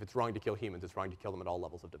 If it's wrong to kill humans, it's wrong to kill them at all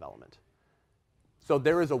levels of development. So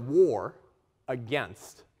there is a war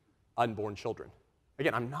against unborn children.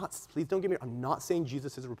 Again, please don't get me, I'm not saying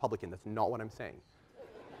Jesus is a Republican. That's not what I'm saying.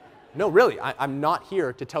 No, really, I'm not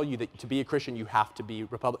here to tell you that to be a Christian you have to be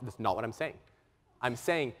Republican. That's not what I'm saying. I'm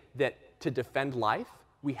saying that to defend life,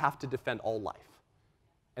 we have to defend all life.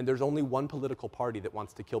 And there's only one political party that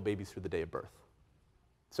wants to kill babies through the day of birth.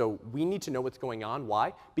 So we need to know what's going on.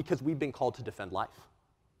 Why? Because we've been called to defend life.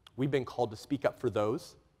 We've been called to speak up for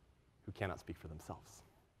those who cannot speak for themselves.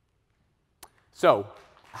 So,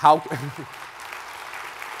 how...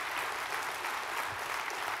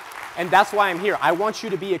 And that's why I'm here. I want you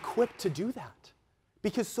to be equipped to do that.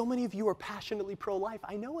 Because so many of you are passionately pro-life.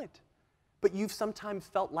 I know it. But you've sometimes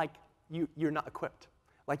felt like you're not equipped.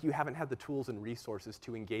 Like you haven't had the tools and resources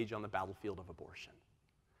to engage on the battlefield of abortion.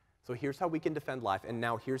 So here's how we can defend life. And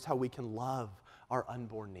now here's how we can love our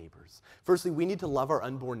unborn neighbors. Firstly, we need to love our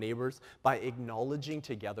unborn neighbors by acknowledging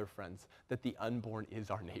together, friends, that the unborn is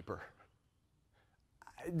our neighbor.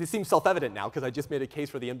 This seems self-evident now because I just made a case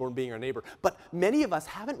for the unborn being our neighbor. But many of us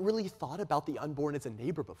haven't really thought about the unborn as a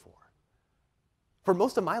neighbor before. For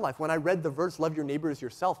most of my life, when I read the verse, love your neighbor as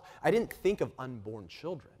yourself, I didn't think of unborn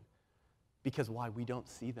children. Because why? We don't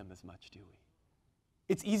see them as much, do we?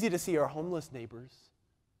 It's easy to see our homeless neighbors,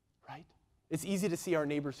 right? It's easy to see our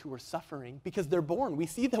neighbors who are suffering because they're born. We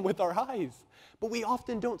see them with our eyes. But we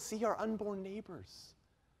often don't see our unborn neighbors.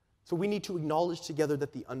 So we need to acknowledge together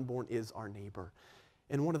that the unborn is our neighbor.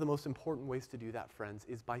 And one of the most important ways to do that, friends,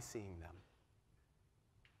 is by seeing them.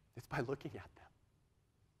 It's by looking at them.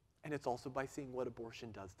 And it's also by seeing what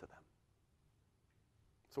abortion does to them.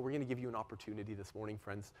 So we're going to give you an opportunity this morning,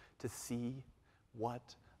 friends, to see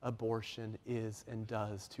what abortion is and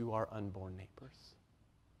does to our unborn neighbors.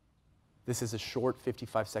 This is a short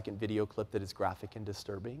 55-second video clip that is graphic and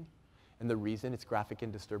disturbing. And the reason it's graphic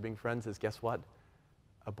and disturbing, friends, is guess what?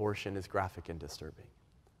 Abortion is graphic and disturbing.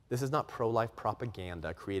 This is not pro-life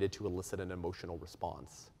propaganda created to elicit an emotional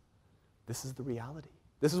response. This is the reality.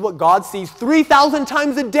 This is what God sees 3,000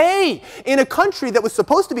 times a day in a country that was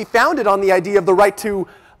supposed to be founded on the idea of the right to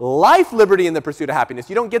life, liberty, and the pursuit of happiness.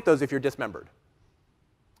 You don't get those if you're dismembered.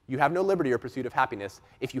 You have no liberty or pursuit of happiness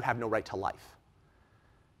if you have no right to life.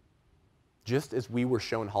 Just as we were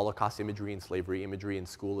shown Holocaust imagery and slavery imagery in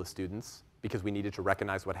school as students because we needed to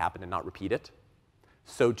recognize what happened and not repeat it,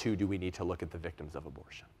 so too do we need to look at the victims of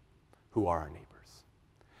abortion, who are our neighbors.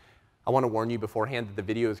 I want to warn you beforehand that the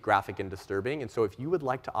video is graphic and disturbing, and so if you would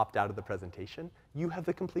like to opt out of the presentation, you have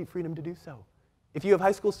the complete freedom to do so. If you have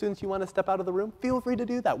high school students you want to step out of the room, feel free to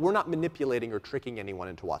do that. We're not manipulating or tricking anyone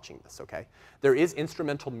into watching this, okay? There is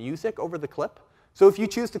instrumental music over the clip, so if you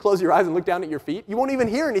choose to close your eyes and look down at your feet, you won't even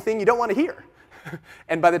hear anything you don't want to hear.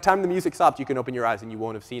 And by the time the music stops, you can open your eyes and you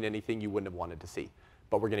won't have seen anything you wouldn't have wanted to see.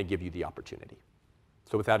 But we're going to give you the opportunity.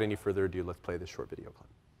 So without any further ado, let's play this short video clip.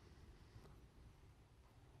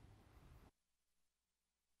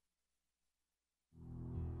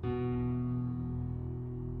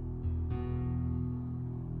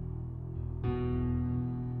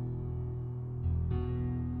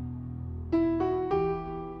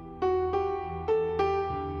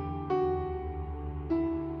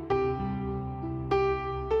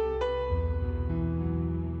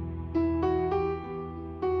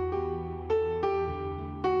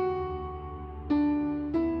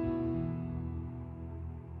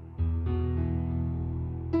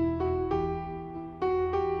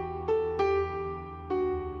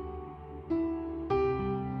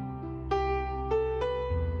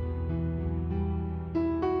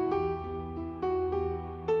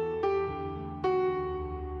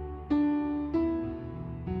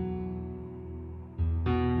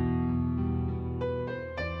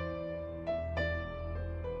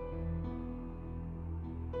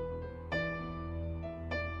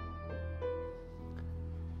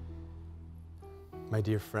 My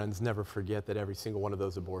dear friends, never forget that every single one of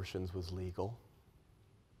those abortions was legal.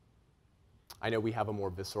 I know we have a more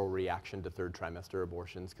visceral reaction to third trimester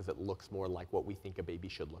abortions because it looks more like what we think a baby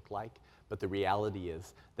should look like, but the reality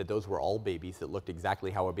is that those were all babies that looked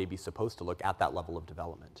exactly how a baby's supposed to look at that level of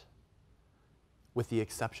development. With the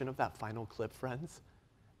exception of that final clip, friends,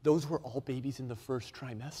 those were all babies in the first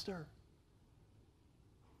trimester.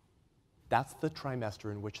 That's the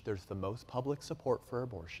trimester in which there's the most public support for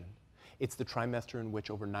abortion. It's the trimester in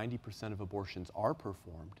which over 90% of abortions are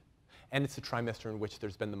performed. And it's the trimester in which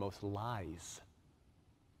there's been the most lies.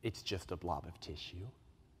 It's just a blob of tissue.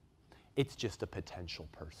 It's just a potential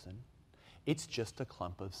person. It's just a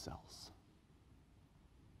clump of cells.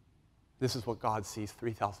 This is what God sees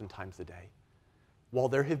 3,000 times a day. While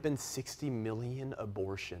there have been 60 million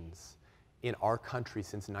abortions in our country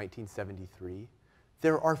since 1973,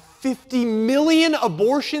 there are 50 million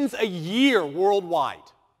abortions a year worldwide.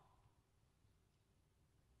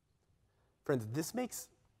 Friends, this makes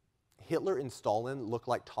Hitler and Stalin look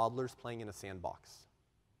like toddlers playing in a sandbox.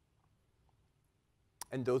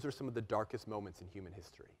 And those are some of the darkest moments in human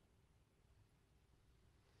history.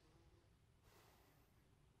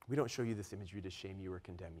 We don't show you this imagery to shame you or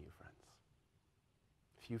condemn you, friends.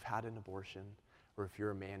 If you've had an abortion, or if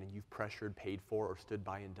you're a man and you've pressured, paid for, or stood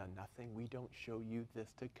by and done nothing, we don't show you this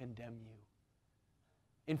to condemn you.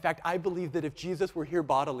 In fact, I believe that if Jesus were here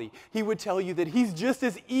bodily, he would tell you that he's just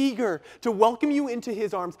as eager to welcome you into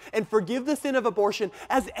his arms and forgive the sin of abortion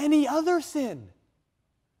as any other sin.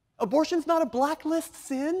 Abortion's not a blacklist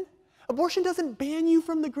sin. Abortion doesn't ban you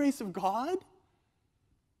from the grace of God.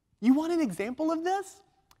 You want an example of this?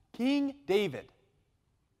 King David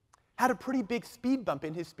had a pretty big speed bump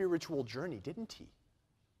in his spiritual journey, didn't he?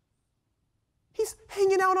 He's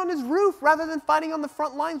hanging out on his roof rather than fighting on the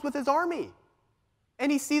front lines with his army.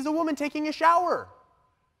 And he sees a woman taking a shower.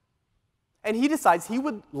 And he decides he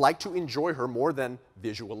would like to enjoy her more than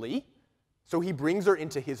visually. So he brings her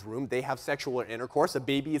into his room. They have sexual intercourse. A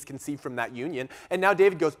baby is conceived from that union. And now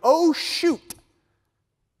David goes, oh, shoot.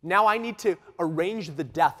 Now I need to arrange the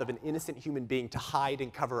death of an innocent human being to hide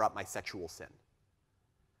and cover up my sexual sin.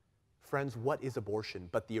 Friends, what is abortion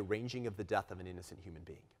but the arranging of the death of an innocent human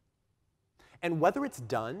being? And whether it's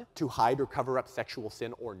done to hide or cover up sexual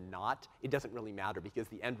sin or not, it doesn't really matter because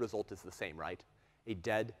the end result is the same, right? A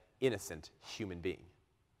dead, innocent human being.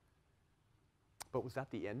 But was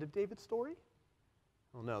that the end of David's story?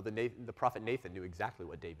 Well, no, the prophet Nathan knew exactly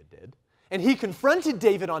what David did. And he confronted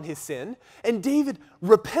David on his sin, and David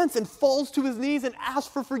repents and falls to his knees and asks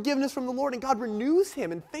for forgiveness from the Lord, and God renews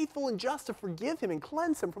him and faithful and just to forgive him and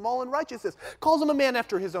cleanse him from all unrighteousness, calls him a man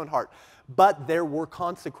after his own heart. But there were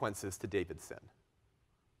consequences to David's sin.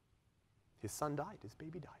 His son died, his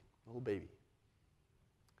baby died, little baby.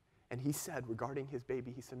 And he said regarding his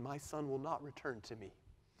baby, he said, my son will not return to me,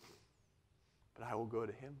 but I will go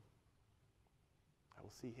to him. I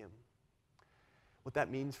will see him. What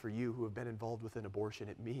that means for you who have been involved with an abortion,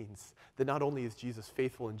 it means that not only is Jesus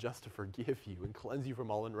faithful and just to forgive you and cleanse you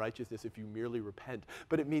from all unrighteousness if you merely repent,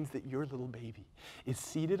 but it means that your little baby is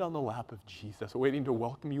seated on the lap of Jesus, waiting to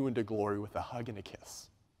welcome you into glory with a hug and a kiss.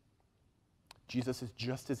 Jesus is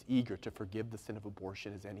just as eager to forgive the sin of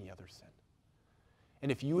abortion as any other sin.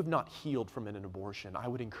 And if you have not healed from an abortion, I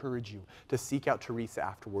would encourage you to seek out Teresa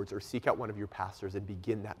afterwards or seek out one of your pastors and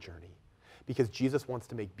begin that journey. Because Jesus wants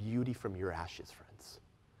to make beauty from your ashes, friends.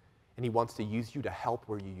 And he wants to use you to help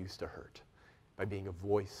where you used to hurt by being a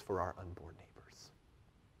voice for our unborn neighbors.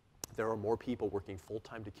 There are more people working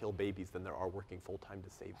full-time to kill babies than there are working full-time to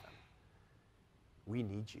save them. We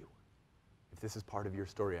need you. If this is part of your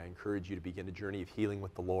story, I encourage you to begin a journey of healing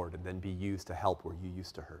with the Lord and then be used to help where you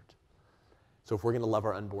used to hurt. So if we're going to love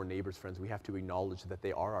our unborn neighbors, friends, we have to acknowledge that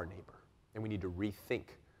they are our neighbor, and we need to rethink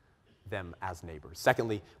them as neighbors.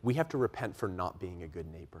 Secondly, we have to repent for not being a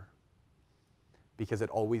good neighbor, because it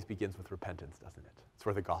always begins with repentance, doesn't it? It's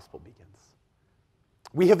where the gospel begins.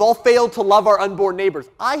 We have all failed to love our unborn neighbors.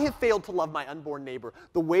 I have failed to love my unborn neighbor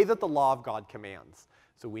the way that the law of God commands.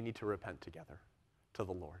 So we need to repent together to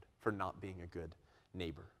the Lord for not being a good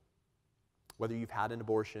neighbor. Whether you've had an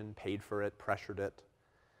abortion, paid for it, pressured it,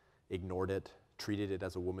 ignored it, treated it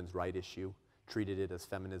as a woman's right issue, treated it as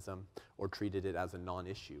feminism, or treated it as a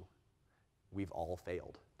non-issue, we've all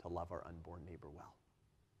failed to love our unborn neighbor well.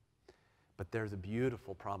 But there's a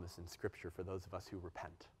beautiful promise in Scripture for those of us who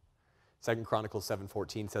repent. 2 Chronicles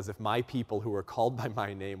 7:14 says, if my people who are called by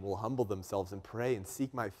my name will humble themselves and pray and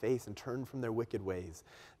seek my face and turn from their wicked ways,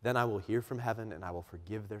 then I will hear from heaven and I will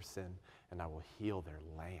forgive their sin and I will heal their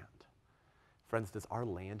land. Friends, does our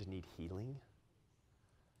land need healing?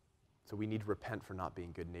 So we need to repent for not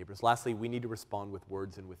being good neighbors. Lastly, we need to respond with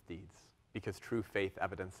words and with deeds, because true faith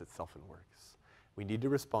evidences itself in works. We need to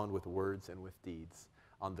respond with words and with deeds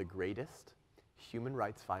on the greatest human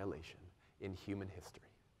rights violation in human history.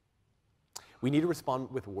 We need to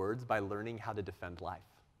respond with words by learning how to defend life,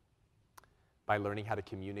 by learning how to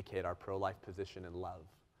communicate our pro-life position and love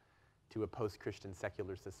to a post-Christian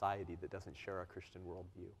secular society that doesn't share our Christian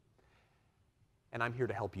worldview. And I'm here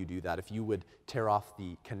to help you do that. If you would tear off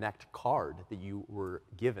the Connect card that you were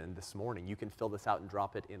given this morning, you can fill this out and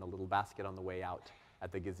drop it in a little basket on the way out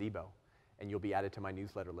at the gazebo. And you'll be added to my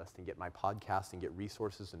newsletter list and get my podcast and get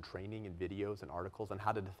resources and training and videos and articles on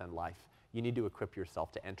how to defend life. You need to equip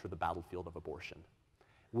yourself to enter the battlefield of abortion.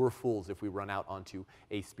 We're fools if we run out onto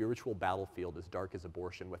a spiritual battlefield as dark as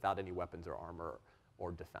abortion without any weapons or armor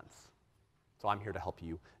or defense. So I'm here to help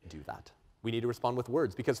you do that. We need to respond with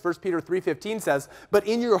words, because 1 Peter 3:15 says, but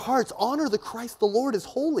in your hearts honor the Christ the Lord as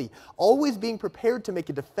holy, always being prepared to make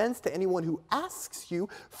a defense to anyone who asks you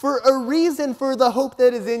for a reason for the hope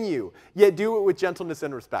that is in you, yet do it with gentleness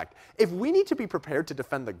and respect. If we need to be prepared to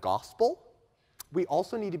defend the gospel, we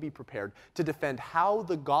also need to be prepared to defend how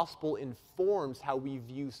the gospel informs how we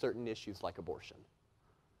view certain issues like abortion.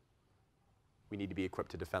 We need to be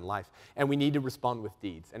equipped to defend life. And we need to respond with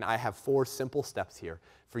deeds. And I have 4 simple steps here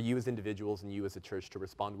for you as individuals and you as a church to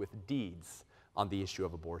respond with deeds on the issue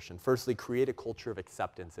of abortion. Firstly, create a culture of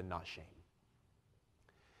acceptance and not shame.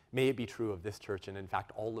 May it be true of this church, and in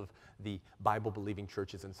fact all of the Bible-believing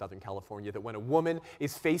churches in Southern California, that when a woman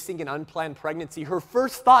is facing an unplanned pregnancy, her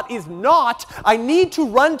first thought is not, I need to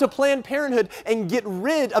run to Planned Parenthood and get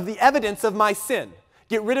rid of the evidence of my sin,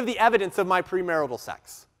 get rid of the evidence of my premarital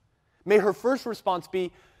sex. May her first response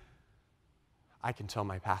be, I can tell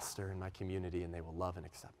my pastor and my community and they will love and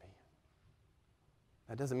accept me.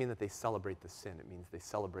 That doesn't mean that they celebrate the sin. It means they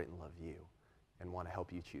celebrate and love you and want to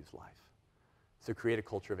help you choose life. So create a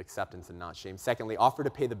culture of acceptance and not shame. Secondly, offer to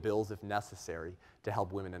pay the bills if necessary to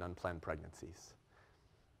help women in unplanned pregnancies.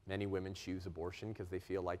 Many women choose abortion because they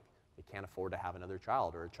feel like they can't afford to have another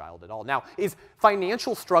child or a child at all. Now, is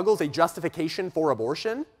financial struggles a justification for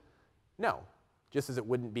abortion? No, just as it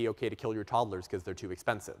wouldn't be okay to kill your toddlers because they're too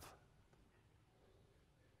expensive.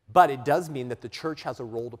 But it does mean that the church has a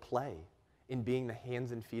role to play in being the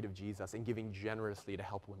hands and feet of Jesus and giving generously to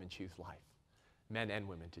help women choose life, men and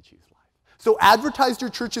women to choose life. So advertise your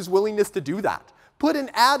church's willingness to do that. Put an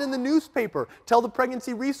ad in the newspaper. Tell the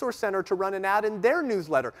Pregnancy Resource Center to run an ad in their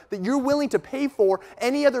newsletter that you're willing to pay for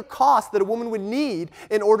any other cost that a woman would need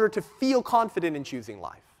in order to feel confident in choosing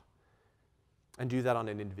life. And do that on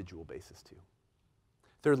an individual basis too.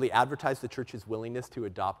 Thirdly, advertise the church's willingness to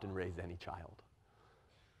adopt and raise any child.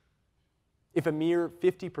 If a mere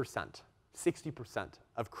 50%, 60%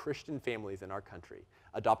 of Christian families in our country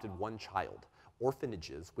adopted one child,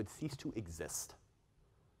 orphanages would cease to exist.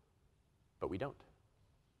 But we don't,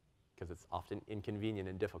 because it's often inconvenient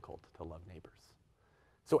and difficult to love neighbors.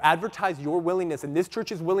 So advertise your willingness and this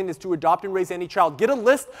church's willingness to adopt and raise any child. Get a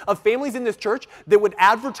list of families in this church that would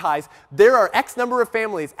advertise there are X number of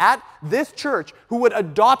families at this church who would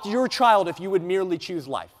adopt your child if you would merely choose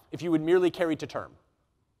life, if you would merely carry to term.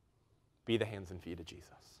 Be the hands and feet of Jesus.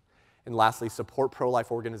 And lastly, support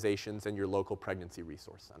pro-life organizations and your local pregnancy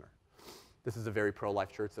resource center. This is a very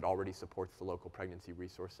pro-life church that already supports the local pregnancy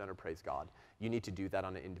resource center, praise God. You need to do that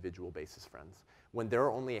on an individual basis, friends. When there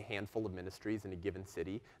are only a handful of ministries in a given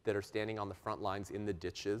city that are standing on the front lines in the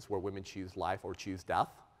ditches where women choose life or choose death,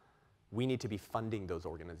 we need to be funding those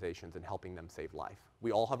organizations and helping them save life.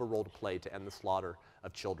 We all have a role to play to end the slaughter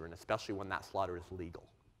of children, especially when that slaughter is legal.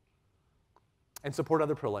 And support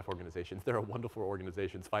other pro-life organizations. There are wonderful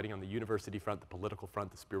organizations fighting on the university front, the political front,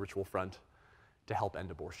 the spiritual front to help end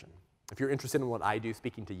abortion. If you're interested in what I do,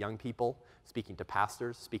 speaking to young people, speaking to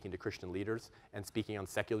pastors, speaking to Christian leaders, and speaking on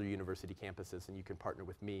secular university campuses, and you can partner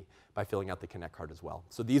with me by filling out the Connect card as well.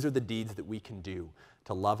 So these are the deeds that we can do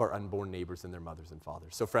to love our unborn neighbors and their mothers and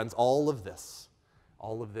fathers. So friends, all of this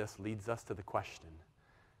leads us to the question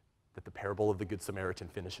that the parable of the Good Samaritan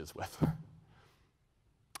finishes with.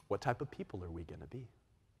 What type of people are we going to be?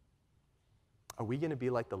 Are we going to be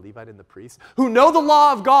like the Levite and the priest, who know the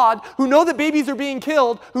law of God, who know that babies are being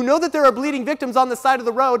killed, who know that there are bleeding victims on the side of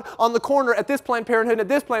the road, on the corner, at this Planned Parenthood, at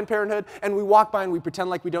this Planned Parenthood, and we walk by and we pretend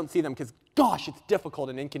like we don't see them because, gosh, it's difficult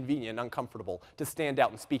and inconvenient and uncomfortable to stand out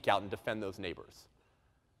and speak out and defend those neighbors?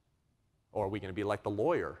 Or are we going to be like the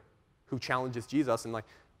lawyer who challenges Jesus and like,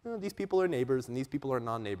 oh, these people are neighbors and these people are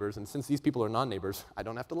non-neighbors, and since these people are non-neighbors, I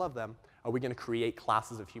don't have to love them. Are we going to create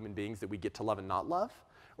classes of human beings that we get to love and not love?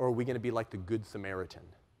 Or are we going to be like the Good Samaritan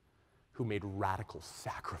who made radical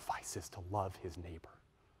sacrifices to love his neighbor?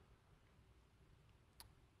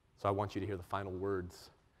 So I want you to hear the final words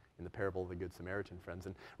in the parable of the Good Samaritan, friends.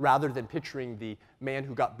 And rather than picturing the man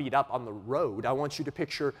who got beat up on the road, I want you to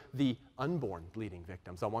picture the unborn bleeding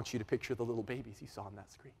victims. I want you to picture the little babies you saw on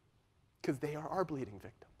that screen, because they are our bleeding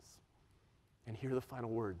victims. And hear the final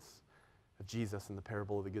words of Jesus in the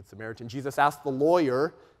parable of the Good Samaritan. Jesus asked the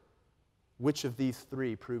lawyer, which of these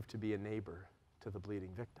three proved to be a neighbor to the bleeding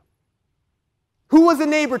victim? Who was a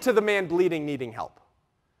neighbor to the man bleeding, needing help?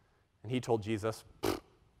 And he told Jesus,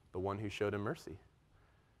 the one who showed him mercy.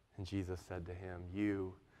 And Jesus said to him,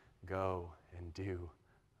 you go and do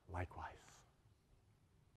likewise.